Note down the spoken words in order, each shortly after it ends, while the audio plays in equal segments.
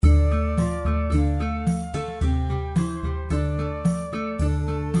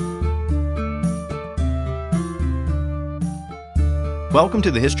Welcome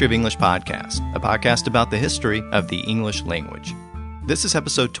to the History of English podcast, a podcast about the history of the English language. This is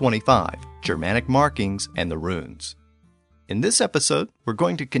episode 25, Germanic Markings and the Runes. In this episode, we're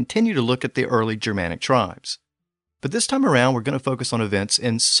going to continue to look at the early Germanic tribes. But this time around, we're going to focus on events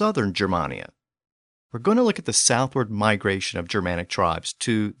in southern Germania. We're going to look at the southward migration of Germanic tribes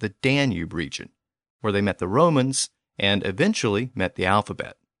to the Danube region, where they met the Romans and eventually met the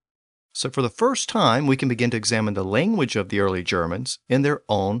alphabet. So for the first time, we can begin to examine the language of the early Germans in their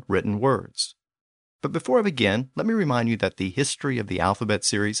own written words. But before I begin, let me remind you that the History of the Alphabet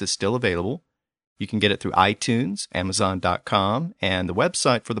series is still available. You can get it through iTunes, Amazon.com, and the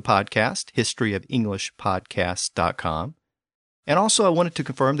website for the podcast, historyofenglishpodcast.com. And also, I wanted to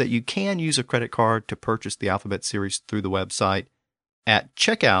confirm that you can use a credit card to purchase the Alphabet series through the website. At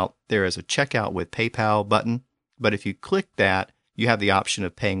checkout, there is a Checkout with PayPal button, but if you click that, you have the option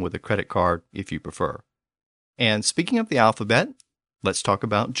of paying with a credit card if you prefer. And speaking of the alphabet, let's talk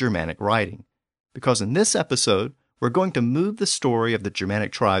about Germanic writing. Because in this episode, we're going to move the story of the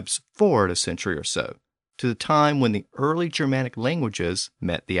Germanic tribes forward a century or so, to the time when the early Germanic languages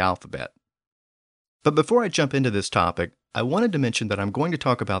met the alphabet. But before I jump into this topic, I wanted to mention that I'm going to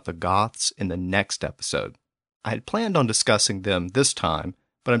talk about the Goths in the next episode. I had planned on discussing them this time,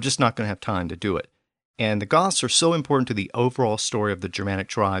 but I'm just not going to have time to do it. And the Goths are so important to the overall story of the Germanic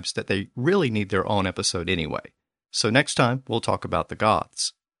tribes that they really need their own episode anyway. So next time, we'll talk about the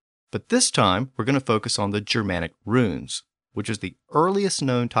Goths. But this time, we're going to focus on the Germanic runes, which is the earliest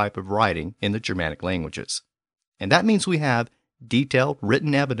known type of writing in the Germanic languages. And that means we have detailed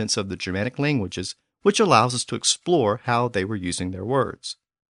written evidence of the Germanic languages, which allows us to explore how they were using their words.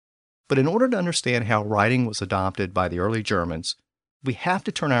 But in order to understand how writing was adopted by the early Germans, we have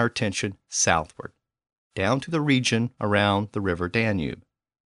to turn our attention southward, down to the region around the river Danube.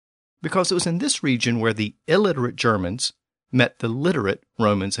 Because it was in this region where the illiterate Germans met the literate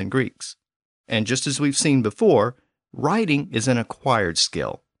Romans and Greeks. And just as we've seen before, writing is an acquired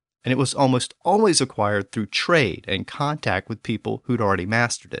skill, and it was almost always acquired through trade and contact with people who'd already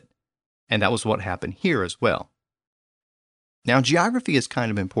mastered it. And that was what happened here as well. Now, geography is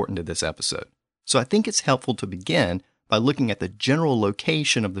kind of important to this episode, so I think it's helpful to begin by looking at the general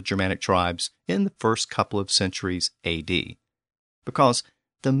location of the Germanic tribes in the first couple of centuries AD. Because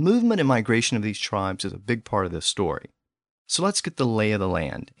the movement and migration of these tribes is a big part of this story. So let's get the lay of the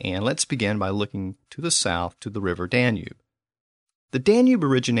land, and let's begin by looking to the south to the river Danube. The Danube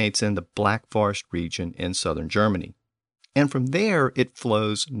originates in the Black Forest region in southern Germany, and from there it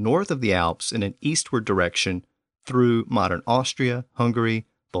flows north of the Alps in an eastward direction through modern Austria, Hungary,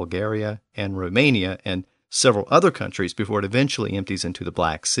 Bulgaria, and Romania, and several other countries before it eventually empties into the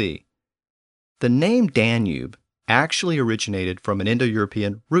Black Sea. The name Danube actually originated from an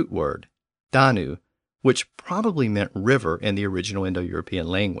Indo-European root word, Danu, which probably meant river in the original Indo-European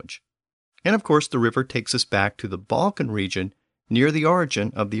language. And of course, the river takes us back to the Balkan region near the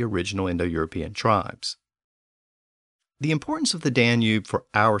origin of the original Indo-European tribes. The importance of the Danube for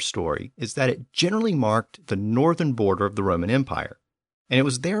our story is that it generally marked the northern border of the Roman Empire, and it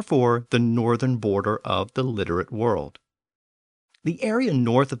was therefore the northern border of the literate world. The area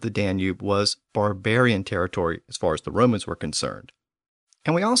north of the Danube was barbarian territory as far as the Romans were concerned.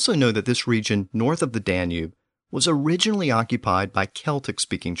 And we also know that this region north of the Danube was originally occupied by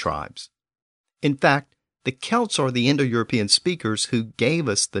Celtic-speaking tribes. In fact, the Celts are the Indo-European speakers who gave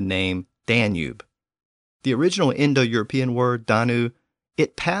us the name Danube. The original Indo-European word, Danu,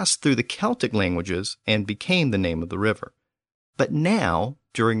 it passed through the Celtic languages and became the name of the river. But now,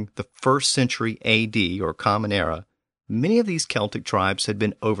 during the 1st century AD or Common Era, many of these Celtic tribes had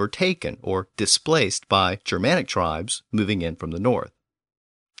been overtaken or displaced by Germanic tribes moving in from the north.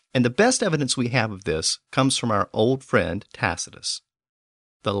 And the best evidence we have of this comes from our old friend Tacitus.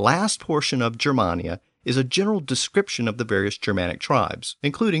 The last portion of Germania is a general description of the various Germanic tribes,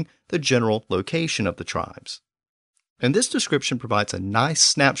 including the general location of the tribes. And this description provides a nice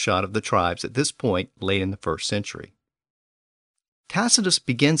snapshot of the tribes at this point late in the 1st century. Tacitus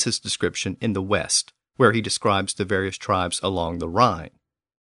begins his description in the west, where he describes the various tribes along the Rhine.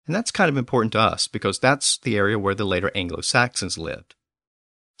 And that's kind of important to us because that's the area where the later Anglo-Saxons lived.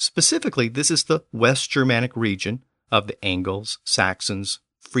 Specifically, this is the West Germanic region of the Angles, Saxons,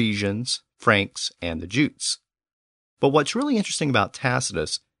 Frisians, Franks, and the Jutes. But what's really interesting about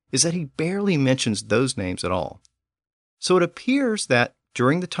Tacitus is that he barely mentions those names at all. So it appears that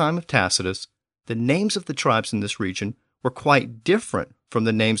during the time of Tacitus, the names of the tribes in this region were quite different from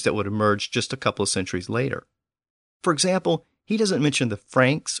the names that would emerge just a couple of centuries later. For example, he doesn't mention the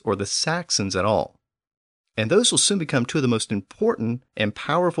Franks or the Saxons at all. And those will soon become two of the most important and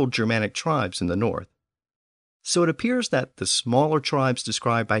powerful Germanic tribes in the north. So it appears that the smaller tribes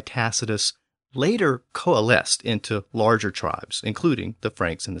described by Tacitus later coalesced into larger tribes, including the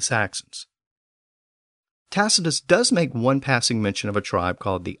Franks and the Saxons. Tacitus does make one passing mention of a tribe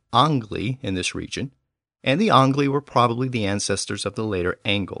called the Angli in this region, and the Angli were probably the ancestors of the later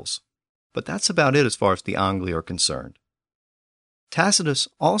Angles. But that's about it as far as the Angli are concerned. Tacitus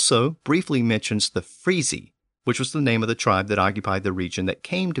also briefly mentions the Frisi, which was the name of the tribe that occupied the region that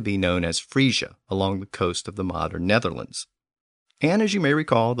came to be known as Frisia along the coast of the modern Netherlands. And as you may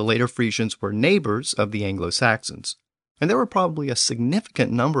recall, the later Frisians were neighbors of the Anglo-Saxons, and there were probably a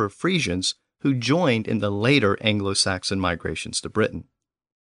significant number of Frisians who joined in the later Anglo-Saxon migrations to Britain.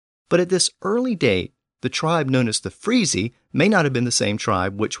 But at this early date, the tribe known as the Frisi may not have been the same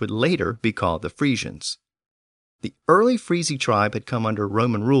tribe which would later be called the Frisians. The early Frisi tribe had come under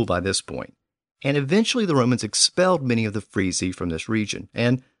Roman rule by this point, and eventually the Romans expelled many of the Frisi from this region,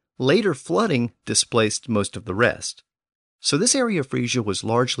 and later flooding displaced most of the rest. So this area of Frisia was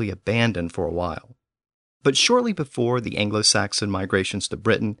largely abandoned for a while. But shortly before the Anglo-Saxon migrations to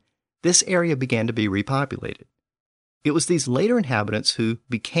Britain, this area began to be repopulated. It was these later inhabitants who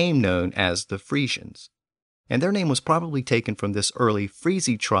became known as the Frisians, and their name was probably taken from this early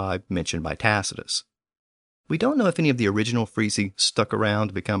Frisi tribe mentioned by Tacitus. We don't know if any of the original Frisi stuck around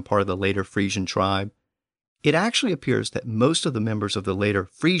to become part of the later Frisian tribe. It actually appears that most of the members of the later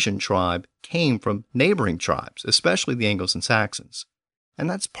Frisian tribe came from neighboring tribes, especially the Angles and Saxons. And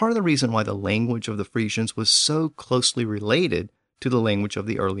that's part of the reason why the language of the Frisians was so closely related to the language of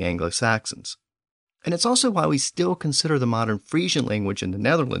the early Anglo-Saxons. And it's also why we still consider the modern Frisian language in the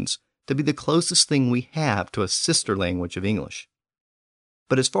Netherlands to be the closest thing we have to a sister language of English.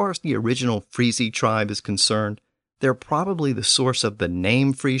 But as far as the original Frisi tribe is concerned, they're probably the source of the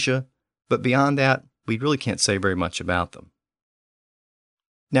name Frisia, but beyond that, we really can't say very much about them.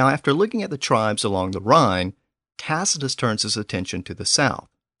 Now, after looking at the tribes along the Rhine, Tacitus turns his attention to the south,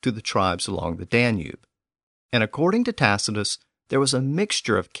 to the tribes along the Danube. And according to Tacitus, there was a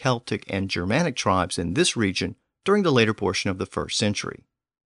mixture of Celtic and Germanic tribes in this region during the later portion of the 1st century.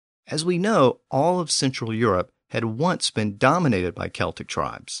 As we know, all of Central Europe had once been dominated by Celtic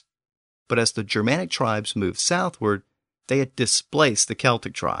tribes. But as the Germanic tribes moved southward, they had displaced the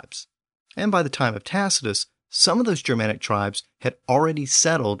Celtic tribes. And by the time of Tacitus, some of those Germanic tribes had already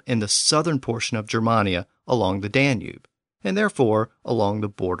settled in the southern portion of Germania along the Danube, and therefore along the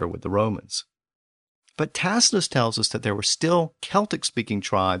border with the Romans. But Tacitus tells us that there were still Celtic-speaking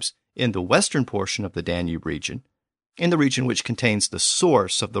tribes in the western portion of the Danube region, in the region which contains the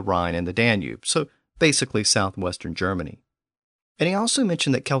source of the Rhine and the Danube, so basically southwestern Germany. And he also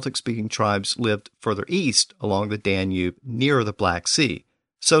mentioned that Celtic-speaking tribes lived further east along the Danube near the Black Sea,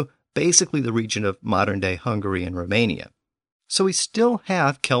 so basically the region of modern-day Hungary and Romania. So we still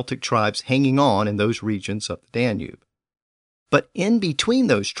have Celtic tribes hanging on in those regions of the Danube. But in between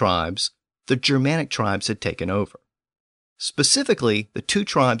those tribes, the Germanic tribes had taken over. Specifically, the two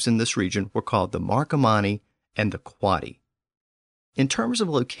tribes in this region were called the Marcomanni and the Quadi. In terms of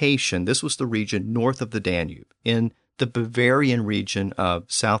location, this was the region north of the Danube, in the Bavarian region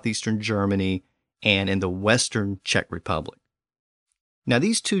of southeastern Germany and in the western Czech Republic. Now,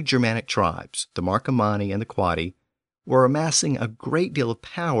 these two Germanic tribes, the Marcomanni and the Quadi, were amassing a great deal of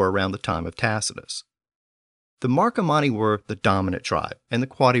power around the time of Tacitus. The Marcomanni were the dominant tribe, and the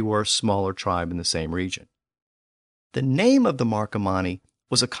Quadi were a smaller tribe in the same region. The name of the Marcomanni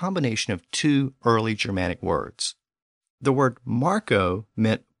was a combination of two early Germanic words. The word Marco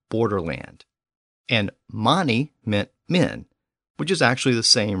meant borderland, and Mani meant men, which is actually the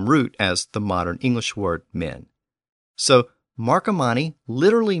same root as the modern English word men. So Marcomanni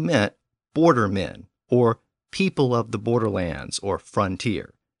literally meant border men, or people of the borderlands, or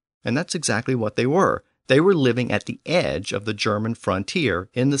frontier. And that's exactly what they were. They were living at the edge of the German frontier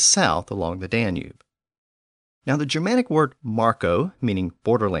in the south along the Danube. Now, the Germanic word Marco, meaning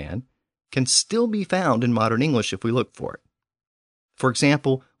borderland, can still be found in modern English if we look for it. For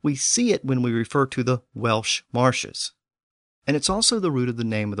example, we see it when we refer to the Welsh marshes. And it's also the root of the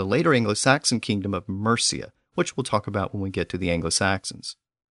name of the later Anglo-Saxon kingdom of Mercia, which we'll talk about when we get to the Anglo-Saxons.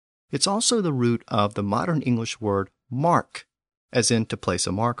 It's also the root of the modern English word mark, as in to place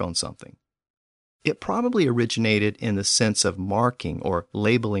a mark on something. It probably originated in the sense of marking or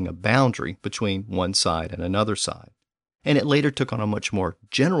labeling a boundary between one side and another side, and it later took on a much more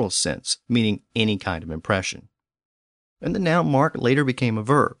general sense, meaning any kind of impression. And the noun mark later became a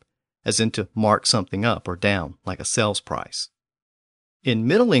verb, as in to mark something up or down, like a sales price. In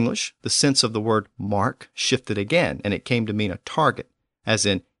Middle English, the sense of the word mark shifted again, and it came to mean a target, as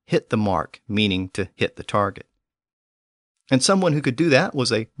in hit the mark, meaning to hit the target. And someone who could do that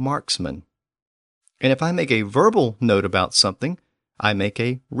was a marksman. And if I make a verbal note about something, I make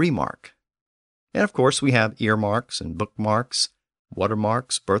a remark. And of course, we have earmarks and bookmarks,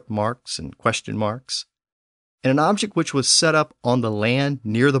 watermarks, birthmarks, and question marks. And an object which was set up on the land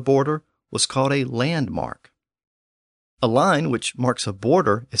near the border was called a landmark. A line which marks a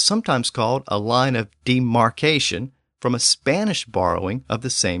border is sometimes called a line of demarcation from a Spanish borrowing of the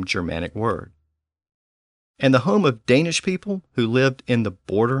same Germanic word. And the home of Danish people who lived in the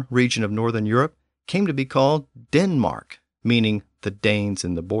border region of northern Europe came to be called Denmark, meaning the Danes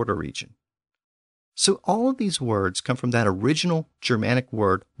in the border region. So all of these words come from that original Germanic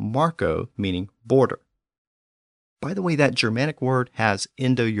word Marco, meaning border. By the way, that Germanic word has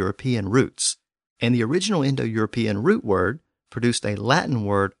Indo-European roots, and the original Indo-European root word produced a Latin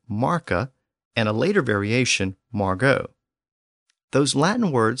word marca and a later variation margot. Those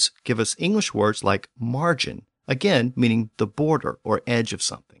Latin words give us English words like margin, again meaning the border or edge of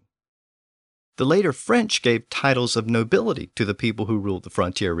something. The later French gave titles of nobility to the people who ruled the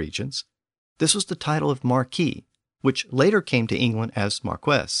frontier regions. This was the title of marquis, which later came to England as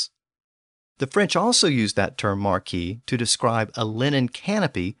marquess. The French also used that term marquis to describe a linen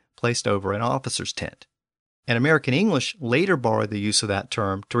canopy placed over an officer's tent. And American English later borrowed the use of that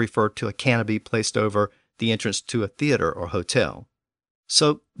term to refer to a canopy placed over the entrance to a theater or hotel.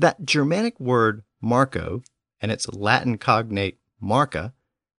 So that Germanic word Marco and its Latin cognate marca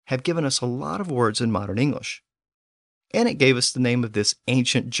have given us a lot of words in modern English. And it gave us the name of this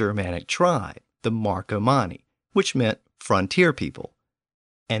ancient Germanic tribe, the Marcomanni, which meant frontier people.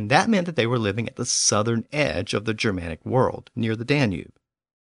 And that meant that they were living at the southern edge of the Germanic world, near the Danube.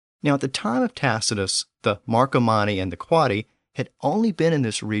 Now, at the time of Tacitus, the Marcomanni and the Quadi had only been in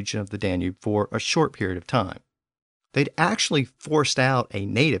this region of the Danube for a short period of time. They'd actually forced out a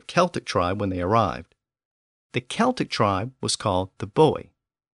native Celtic tribe when they arrived. The Celtic tribe was called the Boii.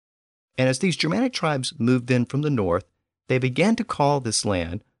 And as these Germanic tribes moved in from the north, they began to call this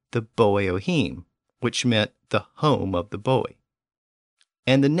land the Boiohim, which meant the home of the Boii.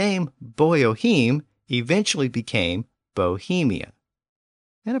 And the name Boiohim eventually became Bohemia.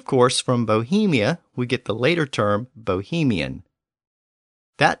 And of course, from Bohemia, we get the later term Bohemian.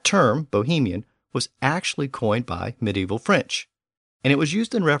 That term, Bohemian, was actually coined by medieval French, and it was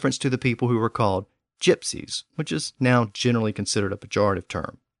used in reference to the people who were called gypsies, which is now generally considered a pejorative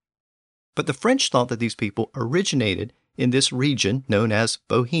term. But the French thought that these people originated in this region known as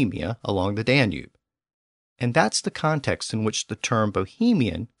Bohemia along the Danube. And that's the context in which the term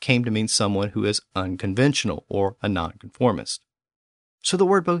Bohemian came to mean someone who is unconventional or a nonconformist. So the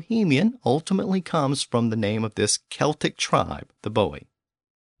word Bohemian ultimately comes from the name of this Celtic tribe, the Boii.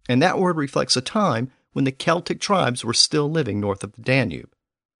 And that word reflects a time when the Celtic tribes were still living north of the Danube.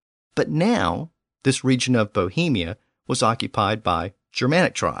 But now, this region of Bohemia was occupied by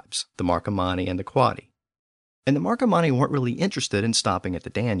Germanic tribes, the Marcomanni and the Quadi. And the Marcomanni weren't really interested in stopping at the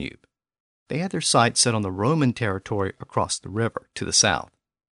Danube. They had their sights set on the Roman territory across the river to the south.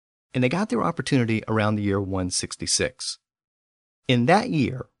 And they got their opportunity around the year 166. In that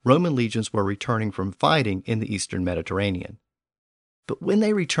year, Roman legions were returning from fighting in the eastern Mediterranean. But when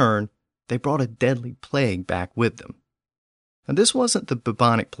they returned, they brought a deadly plague back with them. And this wasn't the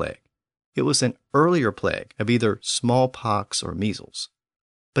bubonic plague. It was an earlier plague of either smallpox or measles.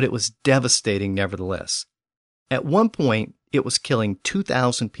 But it was devastating nevertheless. At one point, it was killing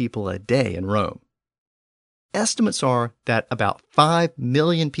 2,000 people a day in Rome. Estimates are that about 5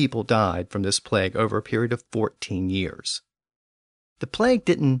 million people died from this plague over a period of 14 years. The plague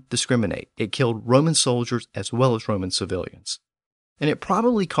didn't discriminate. It killed Roman soldiers as well as Roman civilians. And it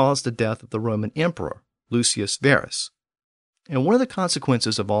probably caused the death of the Roman emperor, Lucius Verus. And one of the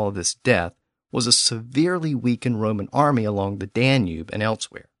consequences of all of this death was a severely weakened Roman army along the Danube and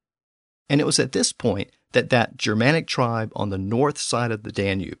elsewhere. And it was at this point that Germanic tribe on the north side of the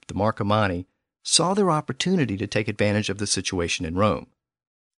Danube, the Marcomanni, saw their opportunity to take advantage of the situation in Rome.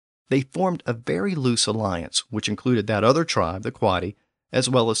 They formed a very loose alliance, which included that other tribe, the Quadi, as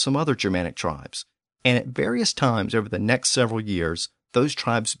well as some other Germanic tribes. And at various times over the next several years, those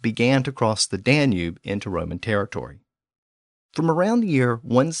tribes began to cross the Danube into Roman territory. From around the year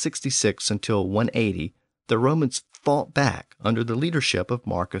 166 until 180, the Romans fought back under the leadership of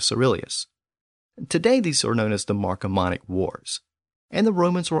Marcus Aurelius. Today, these are known as the Marcomannic Wars, and the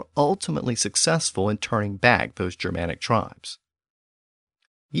Romans were ultimately successful in turning back those Germanic tribes.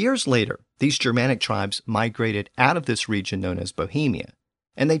 Years later, these Germanic tribes migrated out of this region known as Bohemia,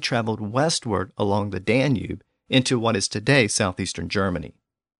 and they traveled westward along the Danube into what is today southeastern Germany.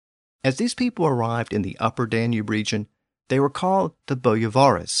 As these people arrived in the upper Danube region, they were called the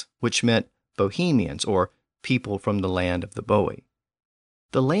Boiavares, which meant Bohemians or people from the land of the Boii.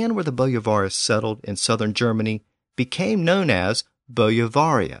 the land where the Bojavaris settled in southern Germany became known as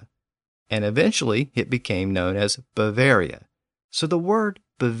Bojavaria, and eventually it became known as Bavaria. So the word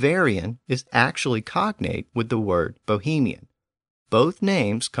Bavarian is actually cognate with the word Bohemian. Both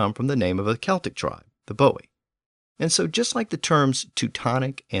names come from the name of a Celtic tribe, the Boii. And so just like the terms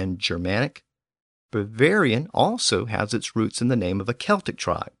Teutonic and Germanic, Bavarian also has its roots in the name of a Celtic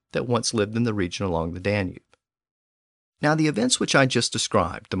tribe that once lived in the region along the Danube. Now, the events which I just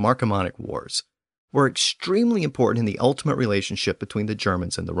described, the Marcomannic Wars, were extremely important in the ultimate relationship between the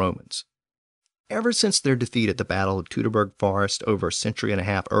Germans and the Romans. Ever since their defeat at the Battle of Teutoburg Forest over a century and a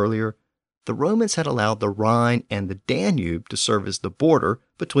half earlier, the Romans had allowed the Rhine and the Danube to serve as the border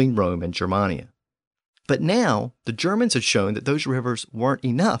between Rome and Germania. But now, the Germans had shown that those rivers weren't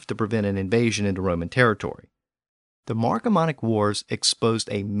enough to prevent an invasion into Roman territory. The Marcomannic Wars exposed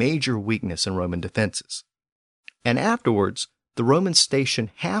a major weakness in Roman defenses. And afterwards, the Romans stationed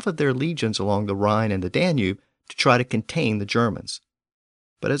half of their legions along the Rhine and the Danube to try to contain the Germans.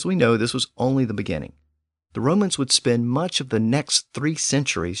 But as we know, this was only the beginning. The Romans would spend much of the next 3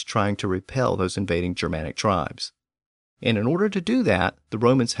 centuries trying to repel those invading Germanic tribes. And in order to do that, the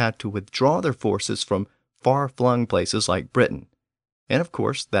Romans had to withdraw their forces from far-flung places like Britain. And of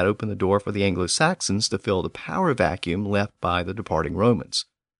course, that opened the door for the Anglo-Saxons to fill the power vacuum left by the departing Romans.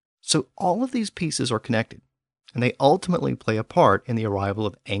 So all of these pieces are connected, and they ultimately play a part in the arrival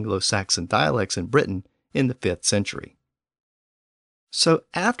of Anglo-Saxon dialects in Britain in the 5th century. So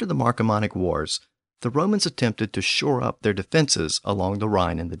after the Marcomannic Wars, the Romans attempted to shore up their defenses along the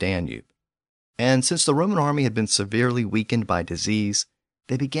Rhine and the Danube. And since the Roman army had been severely weakened by disease,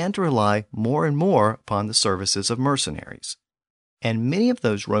 they began to rely more and more upon the services of mercenaries. And many of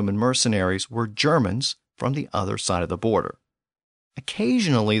those Roman mercenaries were Germans from the other side of the border.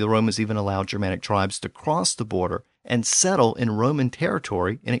 Occasionally, the Romans even allowed Germanic tribes to cross the border and settle in Roman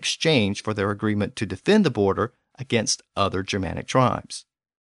territory in exchange for their agreement to defend the border against other Germanic tribes.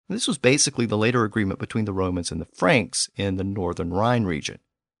 This was basically the later agreement between the Romans and the Franks in the northern Rhine region.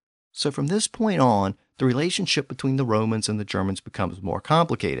 So from this point on, the relationship between the Romans and the Germans becomes more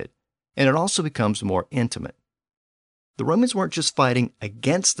complicated, and it also becomes more intimate. The Romans weren't just fighting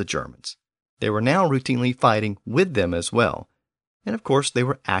against the Germans. They were now routinely fighting with them as well. And of course, they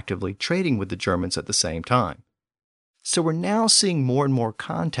were actively trading with the Germans at the same time. So we're now seeing more and more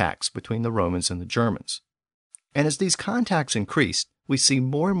contacts between the Romans and the Germans. And as these contacts increased, we see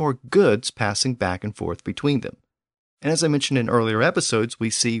more and more goods passing back and forth between them. And as I mentioned in earlier episodes, we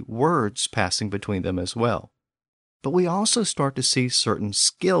see words passing between them as well. But we also start to see certain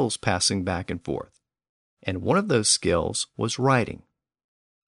skills passing back and forth. And one of those skills was writing.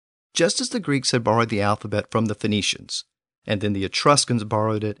 Just as the Greeks had borrowed the alphabet from the Phoenicians, and then the Etruscans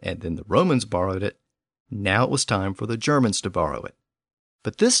borrowed it, and then the Romans borrowed it, now it was time for the Germans to borrow it.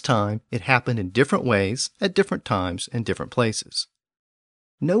 But this time, it happened in different ways, at different times, and different places.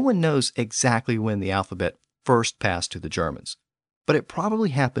 No one knows exactly when the alphabet first passed to the Germans, but it probably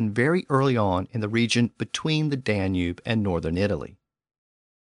happened very early on in the region between the Danube and northern Italy.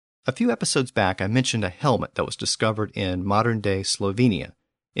 A few episodes back, I mentioned a helmet that was discovered in modern-day Slovenia,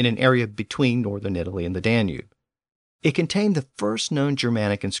 in an area between northern Italy and the Danube. It contained the first known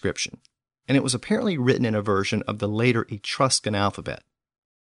Germanic inscription, and it was apparently written in a version of the later Etruscan alphabet.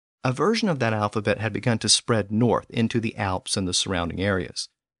 A version of that alphabet had begun to spread north into the Alps and the surrounding areas.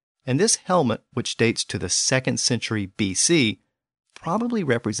 And this helmet, which dates to the 2nd century BC, probably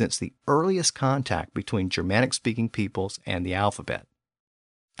represents the earliest contact between Germanic-speaking peoples and the alphabet.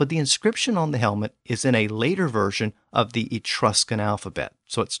 But the inscription on the helmet is in a later version of the Etruscan alphabet,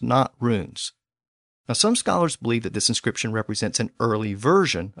 so it's not runes. Now, some scholars believe that this inscription represents an early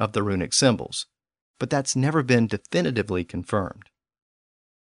version of the runic symbols, but that's never been definitively confirmed.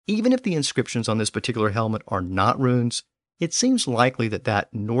 Even if the inscriptions on this particular helmet are not runes, it seems likely that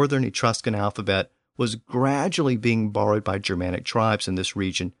that northern Etruscan alphabet was gradually being borrowed by Germanic tribes in this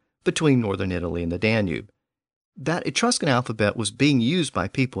region between northern Italy and the Danube. That Etruscan alphabet was being used by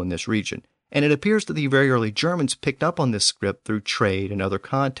people in this region, and it appears that the very early Germans picked up on this script through trade and other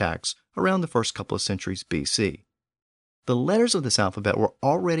contacts around the first couple of centuries BC. The letters of this alphabet were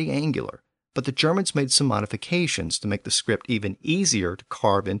already angular, but the Germans made some modifications to make the script even easier to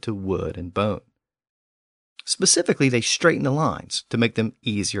carve into wood and bone. Specifically, they straightened the lines to make them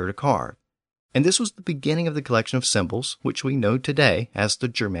easier to carve, and this was the beginning of the collection of symbols which we know today as the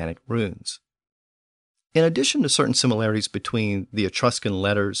Germanic runes. In addition to certain similarities between the Etruscan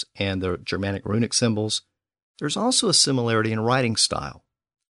letters and the Germanic runic symbols, there's also a similarity in writing style.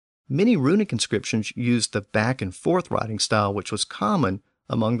 Many runic inscriptions used the back and forth writing style which was common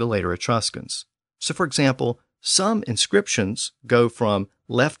among the later Etruscans. So for example, some inscriptions go from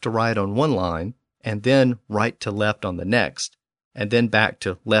left to right on one line, and then right to left on the next, and then back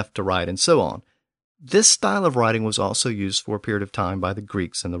to left to right, and so on. This style of writing was also used for a period of time by the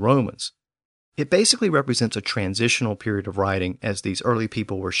Greeks and the Romans. It basically represents a transitional period of writing as these early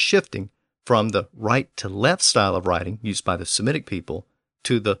people were shifting from the right to left style of writing used by the Semitic people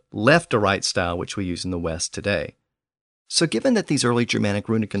to the left to right style which we use in the West today. So given that these early Germanic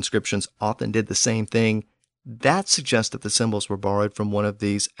runic inscriptions often did the same thing, that suggests that the symbols were borrowed from one of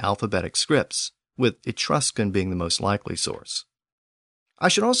these alphabetic scripts, with Etruscan being the most likely source. I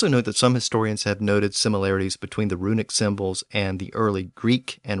should also note that some historians have noted similarities between the runic symbols and the early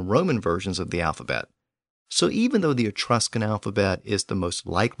Greek and Roman versions of the alphabet. So even though the Etruscan alphabet is the most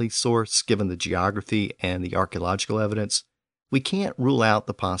likely source given the geography and the archaeological evidence, we can't rule out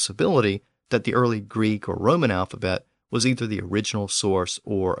the possibility that the early Greek or Roman alphabet was either the original source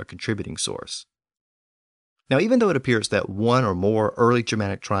or a contributing source. Now, even though it appears that one or more early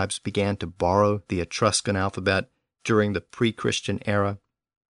Germanic tribes began to borrow the Etruscan alphabet during the pre-Christian era,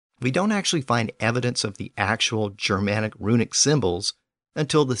 we don't actually find evidence of the actual Germanic runic symbols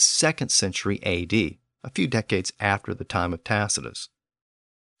until the 2nd century AD, a few decades after the time of Tacitus.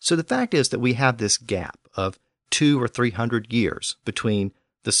 So the fact is that we have this gap of 200 or 300 years between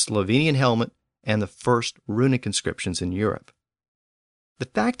the Slovenian helmet and the first runic inscriptions in Europe. The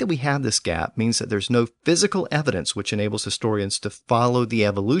fact that we have this gap means that there's no physical evidence which enables historians to follow the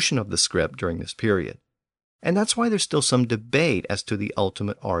evolution of the script during this period. And that's why there's still some debate as to the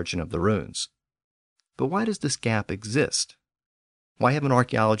ultimate origin of the runes. But why does this gap exist? Why haven't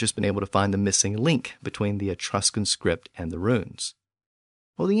archaeologists been able to find the missing link between the Etruscan script and the runes?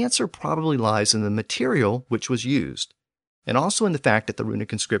 Well, the answer probably lies in the material which was used, and also in the fact that the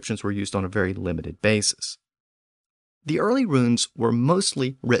runic inscriptions were used on a very limited basis. The early runes were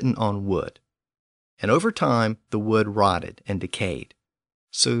mostly written on wood, and over time the wood rotted and decayed,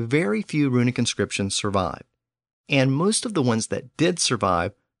 so very few runic inscriptions survived, and most of the ones that did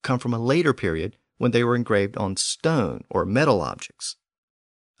survive come from a later period when they were engraved on stone or metal objects.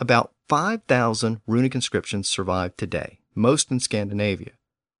 About 5,000 runic inscriptions survive today, most in Scandinavia.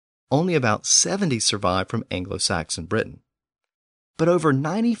 Only about 70 survive from Anglo-Saxon Britain. But over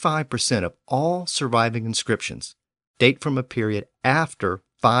 95% of all surviving inscriptions date from a period after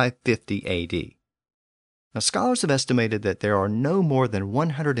 550 AD. Now, scholars have estimated that there are no more than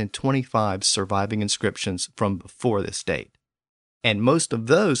 125 surviving inscriptions from before this date, and most of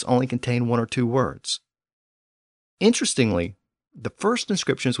those only contain one or two words. Interestingly, the first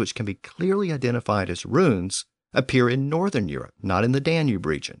inscriptions which can be clearly identified as runes appear in Northern Europe, not in the Danube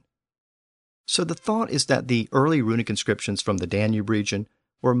region. So the thought is that the early runic inscriptions from the Danube region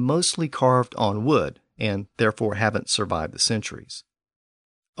were mostly carved on wood and therefore haven't survived the centuries.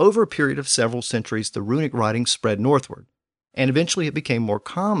 Over a period of several centuries, the runic writing spread northward, and eventually it became more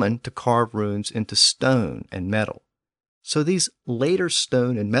common to carve runes into stone and metal. So these later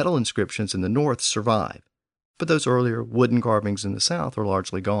stone and metal inscriptions in the north survive, but those earlier wooden carvings in the south are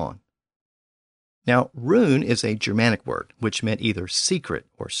largely gone. Now, rune is a Germanic word, which meant either secret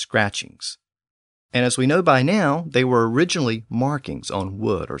or scratchings. And as we know by now, they were originally markings on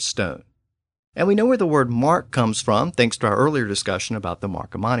wood or stone. And we know where the word mark comes from, thanks to our earlier discussion about the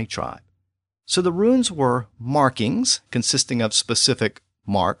Marcomanni tribe. So the runes were markings consisting of specific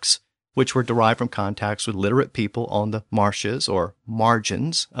marks, which were derived from contacts with literate people on the marshes or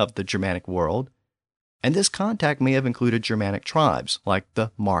margins of the Germanic world. And this contact may have included Germanic tribes, like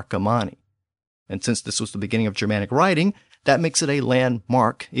the Marcomanni. And since this was the beginning of Germanic writing, that makes it a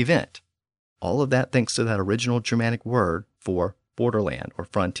landmark event. All of that thanks to that original Germanic word for borderland or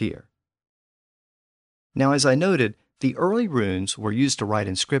frontier. Now, as I noted, the early runes were used to write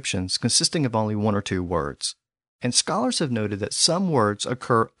inscriptions consisting of only one or two words, and scholars have noted that some words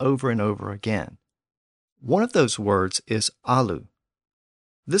occur over and over again. One of those words is alu.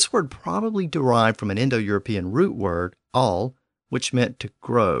 This word probably derived from an Indo-European root word, al, which meant to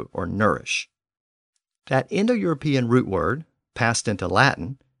grow or nourish. That Indo-European root word passed into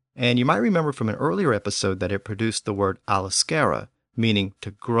Latin, and you might remember from an earlier episode that it produced the word aluscere, meaning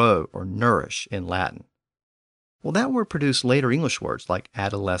to grow or nourish in Latin. Well, that word produced later English words like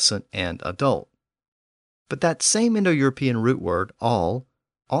adolescent and adult. But that same Indo-European root word, al,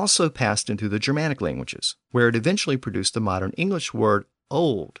 also passed into the Germanic languages, where it eventually produced the modern English word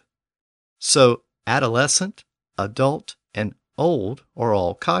old. So adolescent, adult, and old are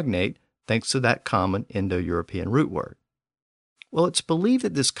all cognate thanks to that common Indo-European root word. Well, it's believed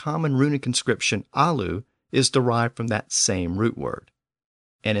that this common runic inscription alu is derived from that same root word.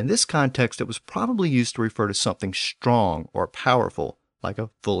 And in this context, it was probably used to refer to something strong or powerful, like a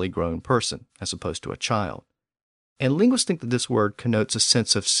fully grown person, as opposed to a child. And linguists think that this word connotes a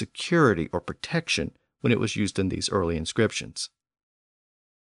sense of security or protection when it was used in these early inscriptions.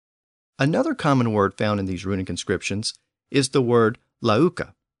 Another common word found in these runic inscriptions is the word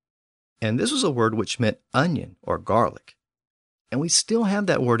lauka. And this was a word which meant onion or garlic. And we still have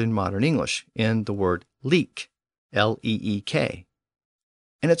that word in modern English in the word leek, L-E-E-K.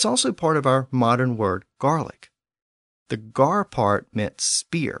 And it's also part of our modern word garlic. The gar part meant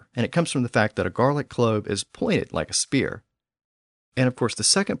spear, and it comes from the fact that a garlic clove is pointed like a spear. And of course, the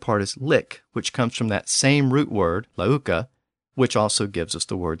second part is lick, which comes from that same root word, lauka, which also gives us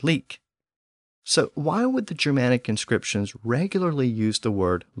the word leek. So why would the Germanic inscriptions regularly use the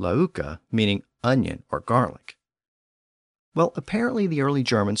word lauka, meaning onion or garlic? Well, apparently the early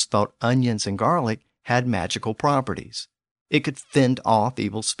Germans thought onions and garlic had magical properties. It could fend off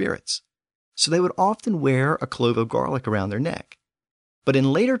evil spirits. So they would often wear a clove of garlic around their neck. But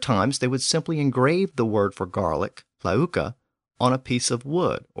in later times, they would simply engrave the word for garlic, lauka, on a piece of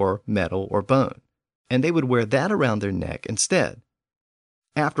wood or metal or bone, and they would wear that around their neck instead.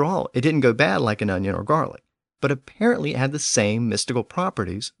 After all, it didn't go bad like an onion or garlic, but apparently it had the same mystical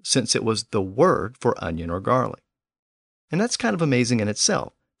properties since it was the word for onion or garlic. And that's kind of amazing in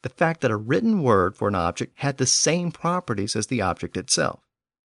itself, the fact that a written word for an object had the same properties as the object itself.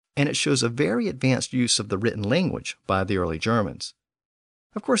 And it shows a very advanced use of the written language by the early Germans.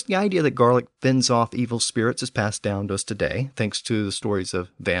 Of course, the idea that garlic fends off evil spirits is passed down to us today, thanks to the stories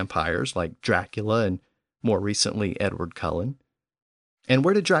of vampires like Dracula and, more recently, Edward Cullen. And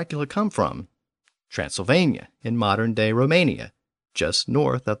where did Dracula come from? Transylvania, in modern-day Romania, just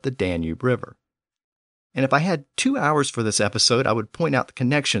north of the Danube River. And if I had 2 hours for this episode, I would point out the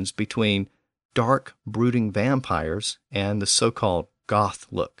connections between dark, brooding vampires and the so-called Goth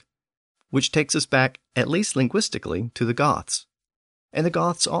look, which takes us back, at least linguistically, to the Goths. And the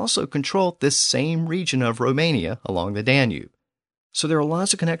Goths also controlled this same region of Romania along the Danube. So there are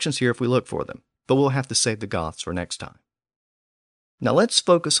lots of connections here if we look for them, but we'll have to save the Goths for next time. Now let's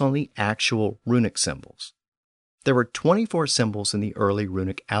focus on the actual runic symbols. There were 24 symbols in the early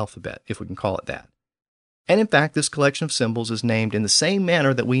runic alphabet, if we can call it that. And in fact, this collection of symbols is named in the same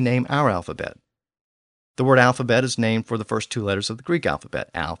manner that we name our alphabet. The word alphabet is named for the first 2 letters of the Greek alphabet,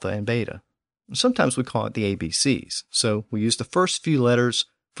 alpha and beta. Sometimes we call it the ABCs, so we use the first few letters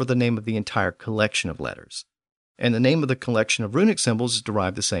for the name of the entire collection of letters. And the name of the collection of runic symbols is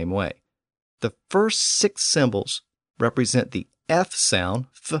derived the same way. The first 6 symbols represent the F sound,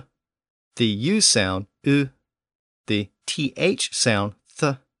 F, the U sound, U, the TH sound,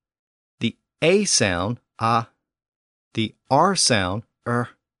 Th, the A sound, A, the R sound,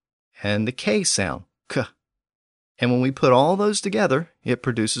 and the K sound, K. And when we put all those together, it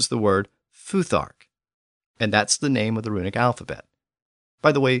produces the word Futhark. And that's the name of the runic alphabet.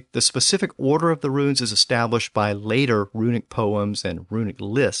 By the way, the specific order of the runes is established by later runic poems and runic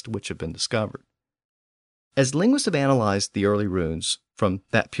lists which have been discovered. As linguists have analyzed the early runes from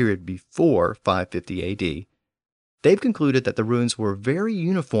that period before 550 AD, they've concluded that the runes were very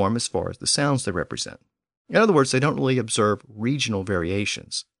uniform as far as the sounds they represent. In other words, they don't really observe regional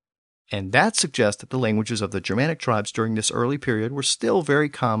variations. And that suggests that the languages of the Germanic tribes during this early period were still very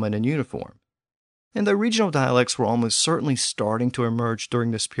common and uniform. And though regional dialects were almost certainly starting to emerge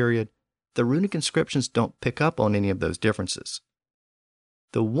during this period, the runic inscriptions don't pick up on any of those differences.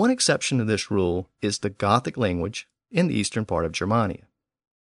 The one exception to this rule is the Gothic language in the eastern part of Germania.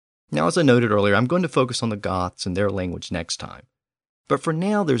 Now, as I noted earlier, I'm going to focus on the Goths and their language next time. But for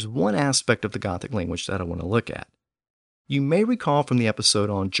now, there's one aspect of the Gothic language that I want to look at. You may recall from the episode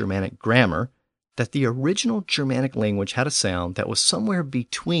on Germanic grammar that the original Germanic language had a sound that was somewhere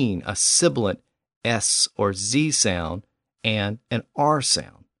between a sibilant S or Z sound and an R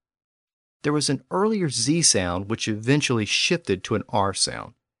sound. There was an earlier Z sound which eventually shifted to an R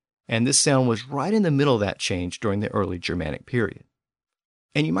sound, and this sound was right in the middle of that change during the early Germanic period.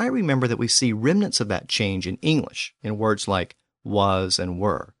 And you might remember that we see remnants of that change in English in words like was and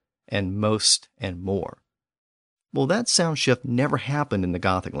were, and most and more. Well, that sound shift never happened in the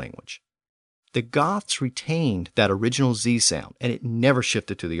Gothic language. The Goths retained that original Z sound, and it never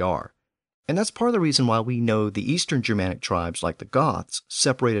shifted to the R. And that's part of the reason why we know the Eastern Germanic tribes, like the Goths,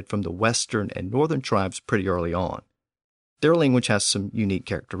 separated from the Western and Northern tribes pretty early on. Their language has some unique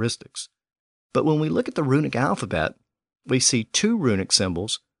characteristics. But when we look at the runic alphabet, we see 2 runic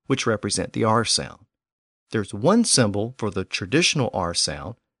symbols which represent the R sound. There's one symbol for the traditional R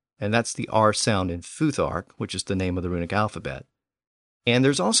sound, and that's the R sound in Futhark, which is the name of the runic alphabet. And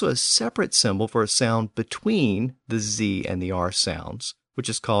there's also a separate symbol for a sound between the Z and the R sounds, which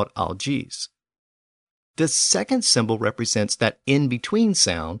is called algiz. This second symbol represents that in-between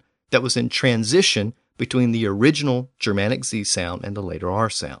sound that was in transition between the original Germanic Z sound and the later R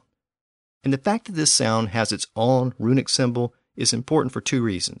sound. And the fact that this sound has its own runic symbol is important for two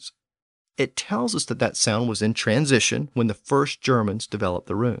reasons. It tells us that that sound was in transition when the first Germans developed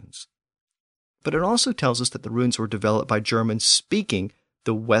the runes. But it also tells us that the runes were developed by Germans speaking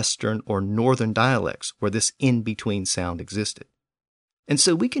the Western or Northern dialects where this in-between sound existed. And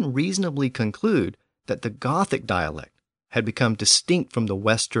so we can reasonably conclude that the Gothic dialect had become distinct from the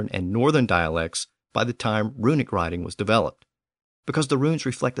Western and Northern dialects by the time runic writing was developed, because the runes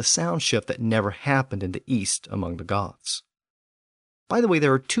reflect a sound shift that never happened in the East among the Goths. By the way,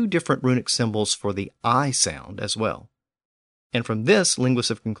 there are two different runic symbols for the I sound as well. And from this, linguists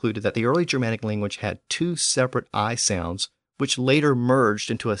have concluded that the early Germanic language had two separate I sounds, which later merged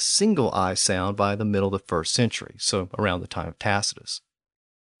into a single I sound by the middle of the 1st century, so around the time of Tacitus.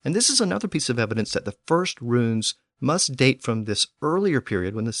 And this is another piece of evidence that the first runes must date from this earlier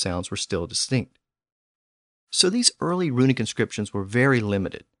period when the sounds were still distinct. So these early runic inscriptions were very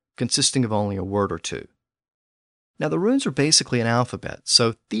limited, consisting of only a word or two. Now the runes are basically an alphabet,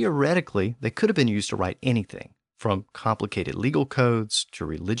 so theoretically they could have been used to write anything, from complicated legal codes to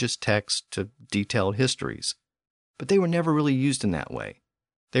religious texts to detailed histories. But they were never really used in that way.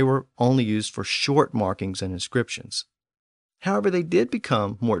 They were only used for short markings and inscriptions. However, they did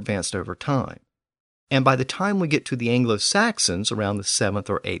become more advanced over time. And by the time we get to the Anglo-Saxons around the 7th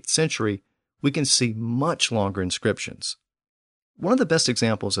or 8th century, we can see much longer inscriptions. One of the best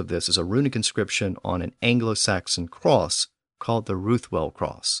examples of this is a runic inscription on an Anglo-Saxon cross called the Ruthwell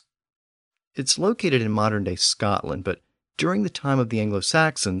Cross. It's located in modern-day Scotland, but during the time of the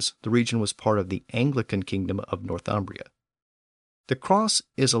Anglo-Saxons, the region was part of the Anglican kingdom of Northumbria. The cross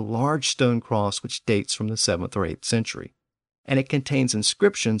is a large stone cross which dates from the 7th or 8th century, and it contains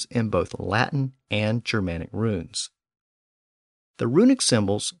inscriptions in both Latin and Germanic runes. The runic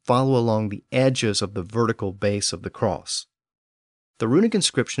symbols follow along the edges of the vertical base of the cross. The runic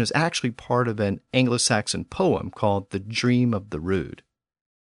inscription is actually part of an Anglo-Saxon poem called The Dream of the Rood.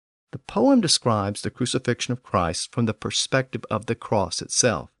 The poem describes the crucifixion of Christ from the perspective of the cross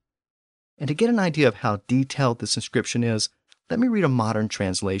itself. And to get an idea of how detailed this inscription is, let me read a modern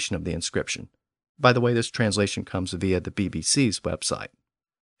translation of the inscription. By the way, this translation comes via the BBC's website.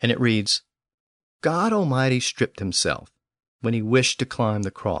 And it reads, God Almighty stripped himself when he wished to climb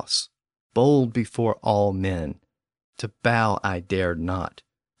the cross, bold before all men. To bow I dared not,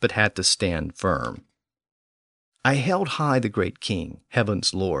 but had to stand firm. I held high the great King,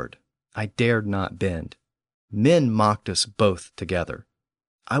 heaven's Lord. I dared not bend. Men mocked us both together.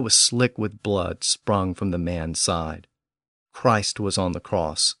 I was slick with blood sprung from the man's side. Christ was on the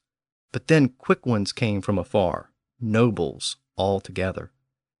cross. But then quick ones came from afar, nobles all together.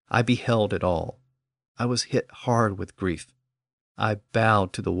 I beheld it all. I was hit hard with grief. I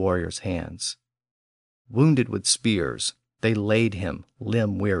bowed to the warriors' hands. Wounded with spears, they laid him,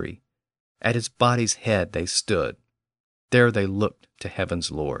 limb-weary. At his body's head they stood. There they looked to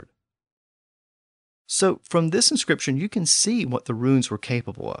heaven's Lord. So from this inscription, you can see what the runes were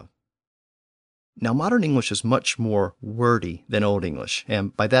capable of. Now, modern English is much more wordy than Old English,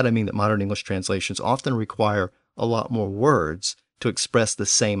 and by that I mean that modern English translations often require a lot more words to express the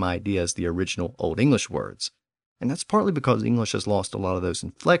same idea as the original Old English words. And that's partly because English has lost a lot of those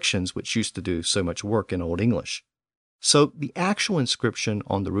inflections which used to do so much work in Old English. So the actual inscription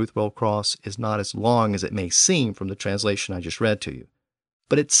on the Ruthwell Cross is not as long as it may seem from the translation I just read to you.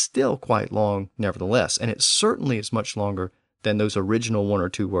 But it's still quite long nevertheless, and it certainly is much longer than those original 1 or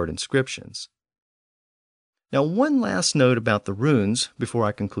 2 word inscriptions. Now, one last note about the runes before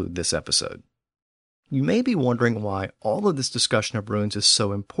I conclude this episode. You may be wondering why all of this discussion of runes is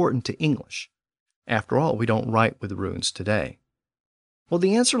so important to English. After all, we don't write with runes today. Well,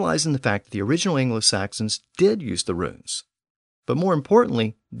 the answer lies in the fact that the original Anglo-Saxons did use the runes. But more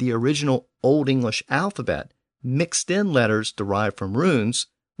importantly, the original Old English alphabet mixed in letters derived from runes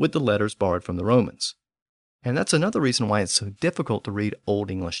with the letters borrowed from the Romans. And that's another reason why it's so difficult to read Old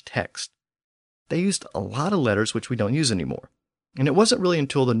English text. They used a lot of letters which we don't use anymore. And it wasn't really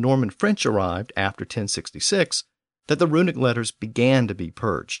until the Norman French arrived after 1066 that the runic letters began to be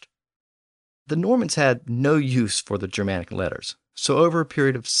purged. The Normans had no use for the Germanic letters, so over a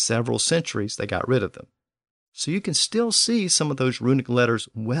period of several centuries they got rid of them. So you can still see some of those runic letters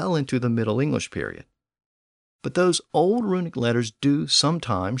well into the Middle English period. But those old runic letters do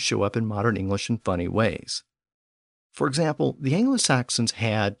sometimes show up in modern English in funny ways. For example, the Anglo-Saxons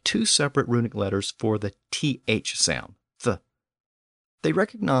had 2 separate runic letters for the TH sound, th. They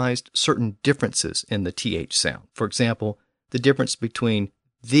recognized certain differences in the TH sound. For example, the difference between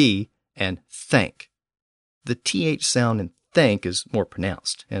the and thank. The TH sound in thank is more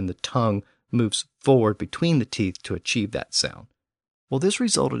pronounced, and the tongue moves forward between the teeth to achieve that sound. Well, this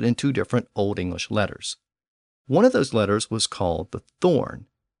resulted in two different Old English letters. One of those letters was called the thorn,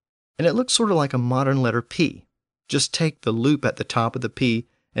 and it looks sort of like a modern letter P. Just take the loop at the top of the P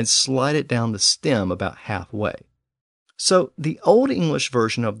and slide it down the stem about halfway. So the Old English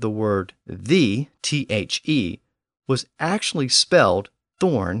version of the word the, T-H-E, was actually spelled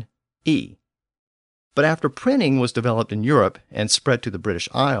thorn, E. But after printing was developed in Europe and spread to the British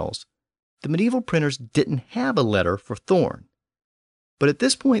Isles, the medieval printers didn't have a letter for thorn. But at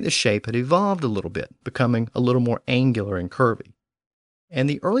this point, the shape had evolved a little bit, becoming a little more angular and curvy. And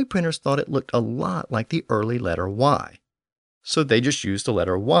the early printers thought it looked a lot like the early letter Y. So they just used the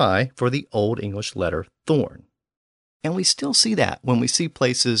letter Y for the Old English letter thorn. And we still see that when we see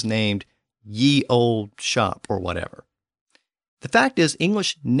places named Ye Old Shop or whatever. The fact is,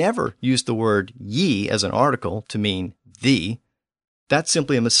 English never used the word ye as an article to mean the. That's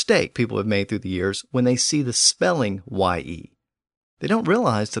simply a mistake people have made through the years when they see the spelling ye. They don't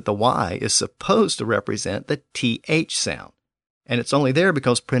realize that the Y is supposed to represent the TH sound, and it's only there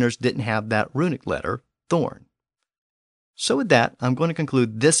because printers didn't have that runic letter, thorn. So with that, I'm going to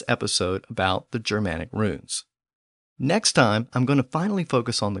conclude this episode about the Germanic runes. Next time, I'm going to finally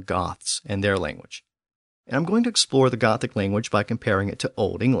focus on the Goths and their language. And I'm going to explore the Gothic language by comparing it to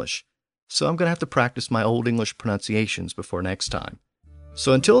Old English. So I'm going to have to practice my Old English pronunciations before next time.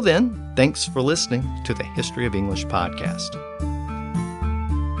 So until then, thanks for listening to the History of English podcast.